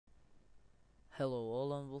Hello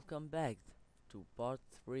all and welcome back to part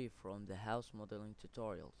 3 from the house modeling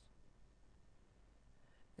tutorials.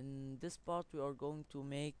 In this part we are going to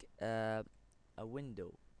make a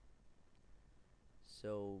window.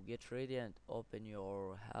 So get ready and open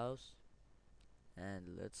your house and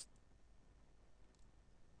let's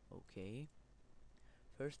okay.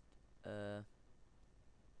 First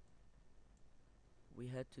we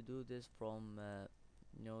had to do this from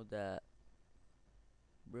the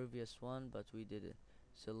previous one, but we didn't.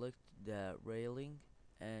 Select the railing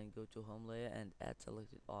and go to home layer and add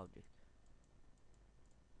selected object.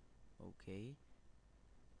 Okay.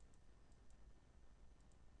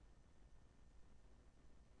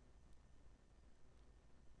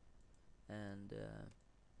 And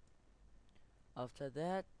after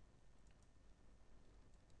that,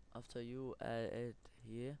 after you add it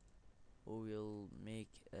here, we will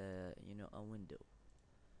make a window.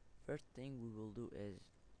 First thing we will do is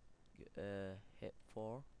hit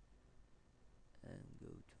 4 and go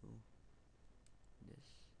to this.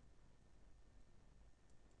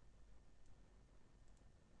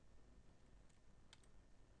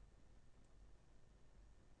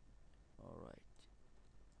 Alright,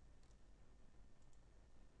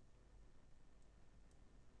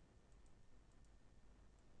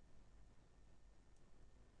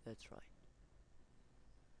 that's right.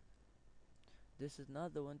 This is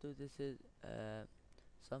not the window, this is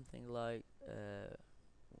something like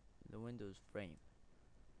the Windows frame.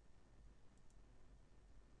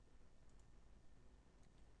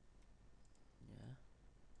 Yeah,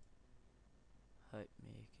 height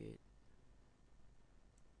make it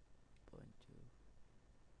 0.2.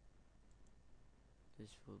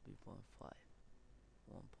 This will be 0.5,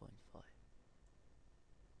 1.5.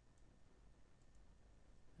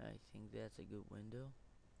 I think that's a good window,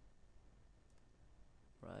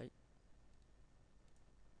 right?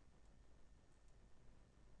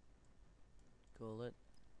 Call it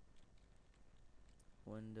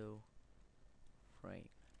window frame.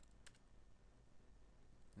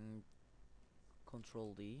 And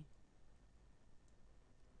Control D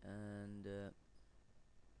and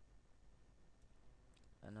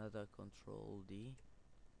another Control D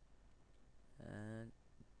and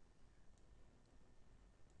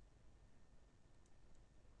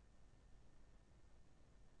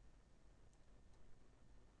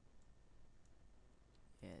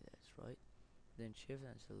yeah, that's right. Then shift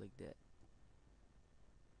and select that.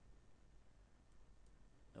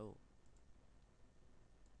 Oh,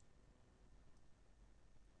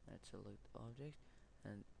 and select object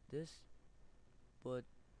and this, put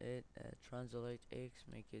it translate X,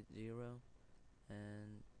 make it 0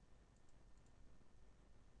 and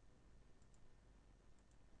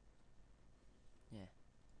yeah.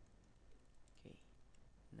 Okay,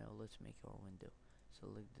 now let's make our window.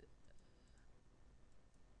 Select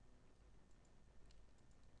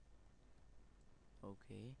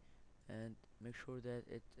okay, and make sure that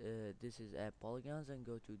it this is at polygons and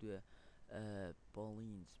go to the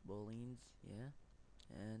booleans, yeah,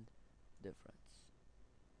 and difference.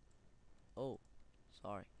 Oh,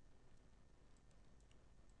 sorry.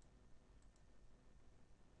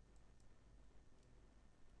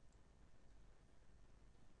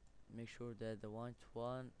 Make sure that the white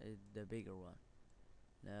one is the bigger one.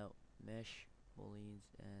 Now mesh, booleans,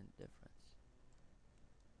 and difference.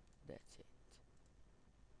 That's it.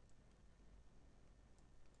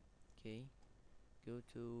 Okay, go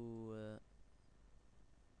to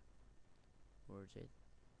where's it?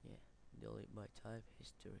 Yeah, delete by type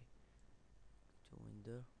history. To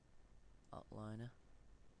window, outliner.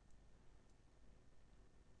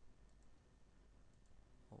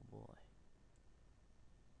 Oh boy.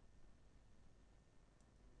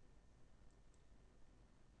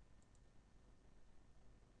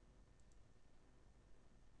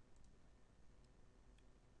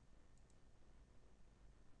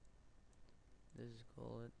 This is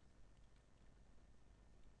called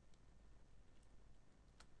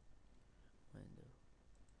window.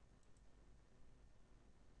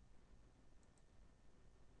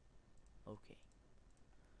 Okay.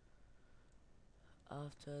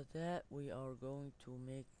 After that, we are going to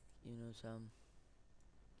make some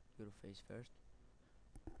your face first,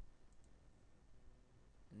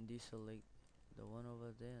 and deselect the one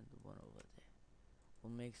over there and the one over there.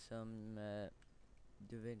 We'll make some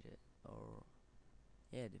division or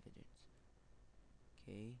yeah divisions.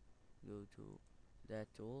 Okay, go to that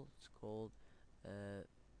tool. It's called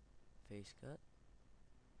face cut.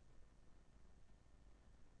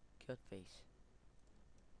 Cut face.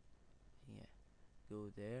 Yeah. Go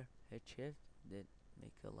there. Hit shift. Then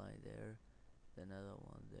make a line there. Another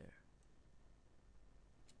one there.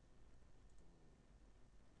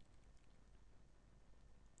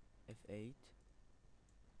 F8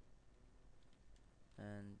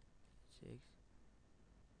 and 6.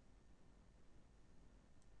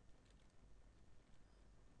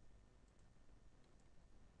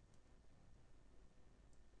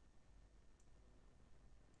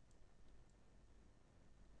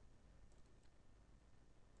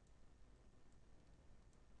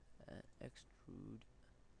 Extrude.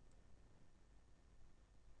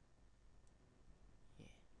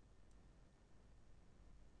 Yeah,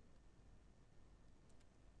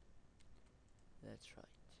 that's right.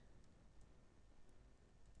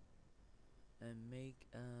 And make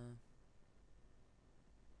yeah.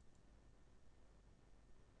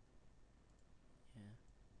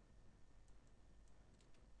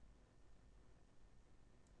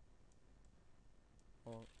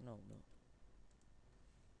 Or no.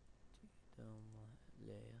 Doma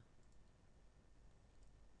layer.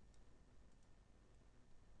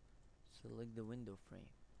 Select the window frame.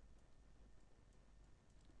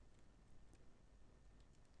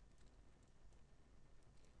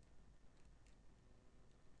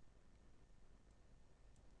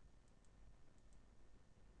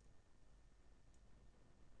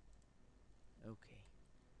 Okay.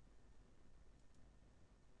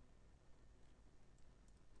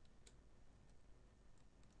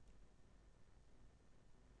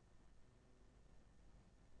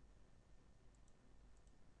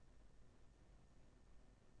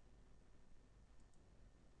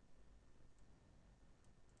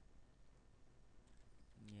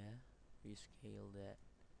 Yeah. Rescale that.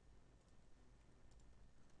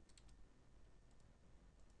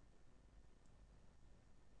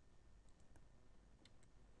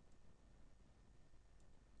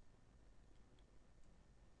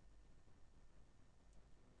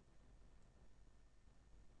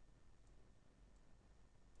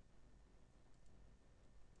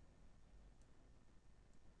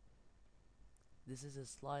 This is a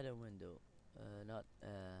slider window. Not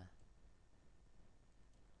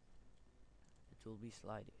it will be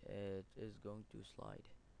slide. It is going to slide.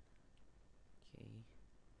 Okay.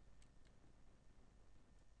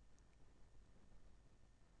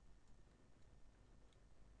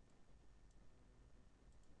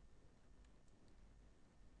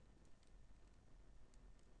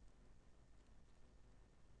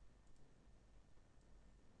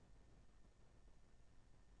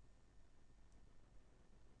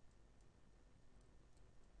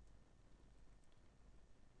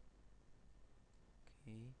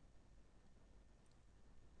 Okay.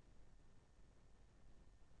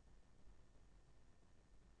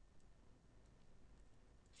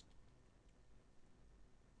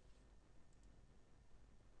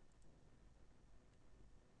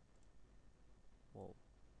 Whoa.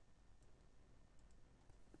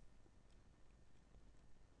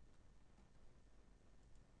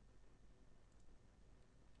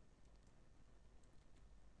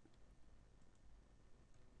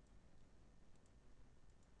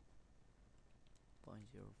 Point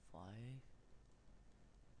 0.05.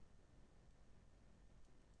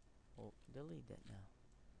 Oh, delete that now.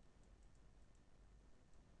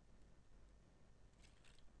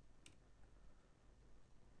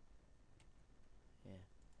 Yeah.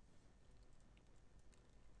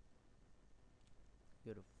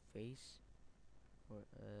 Go to face or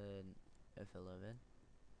F11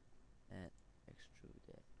 and extrude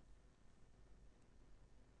that.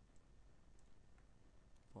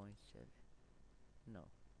 0.7. No.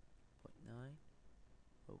 0.9.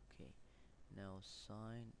 Okay. Now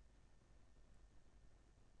sign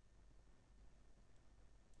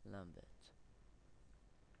Lambert.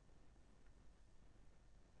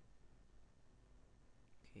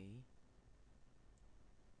 Okay.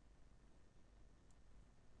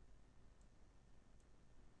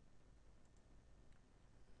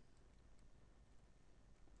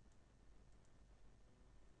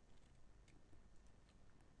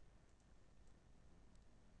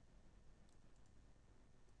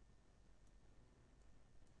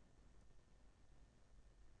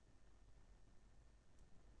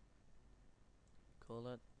 Call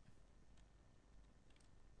it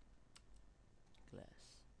glass.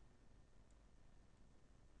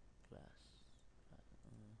 Glass.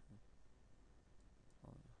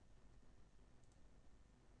 Oh no.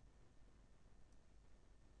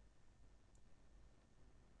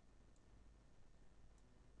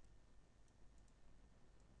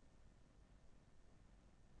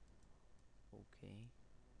 Okay.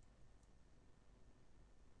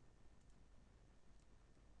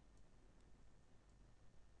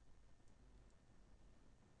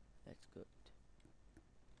 That's good.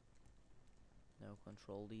 Now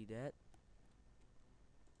control D that.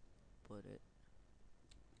 Put it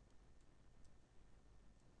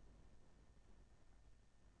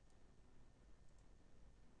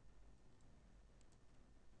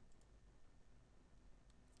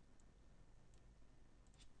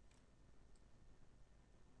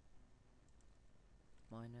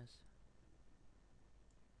minus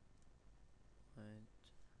right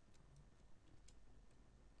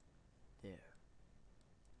there.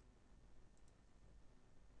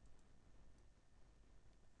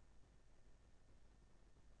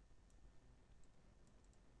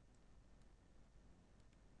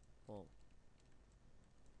 Whoa,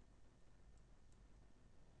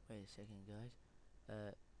 wait a second, guys.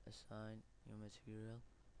 Assign new material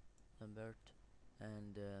Lambert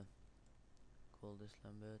and call this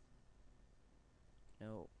Lambert.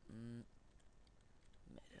 No,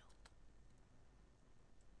 metal.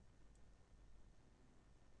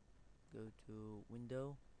 Go to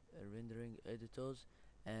window, rendering editors,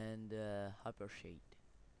 and hypershade.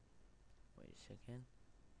 Wait a second.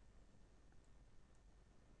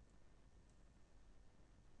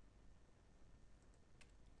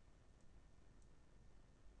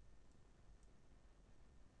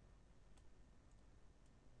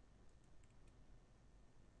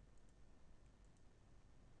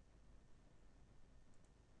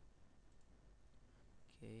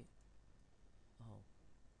 Okay. Oh,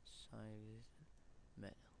 sign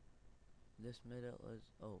metal. This metal is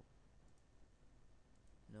no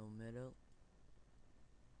metal.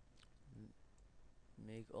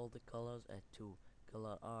 Make all the colors at 2.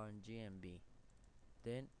 Color R and G and B.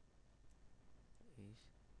 Then is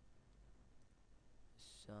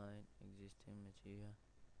assign existing material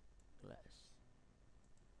glass.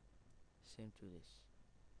 Same to this.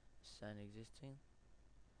 Assign existing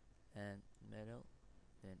and metal.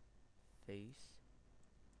 Then face.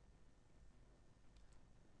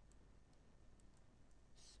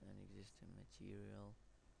 Assign existing material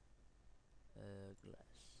glass.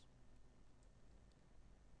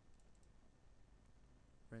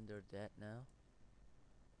 Render that now.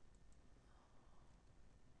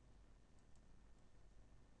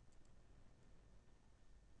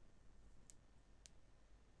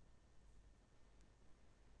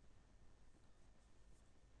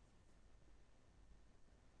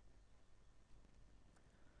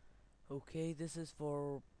 Okay, this is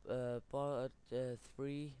for part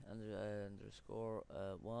 3 underscore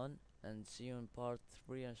 1, and see you in part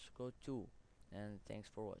 3 underscore 2, and thanks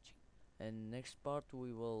for watching. And next part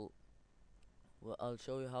I'll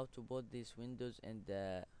show you how to put these windows in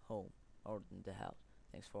the home or in the house.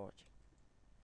 Thanks for watching.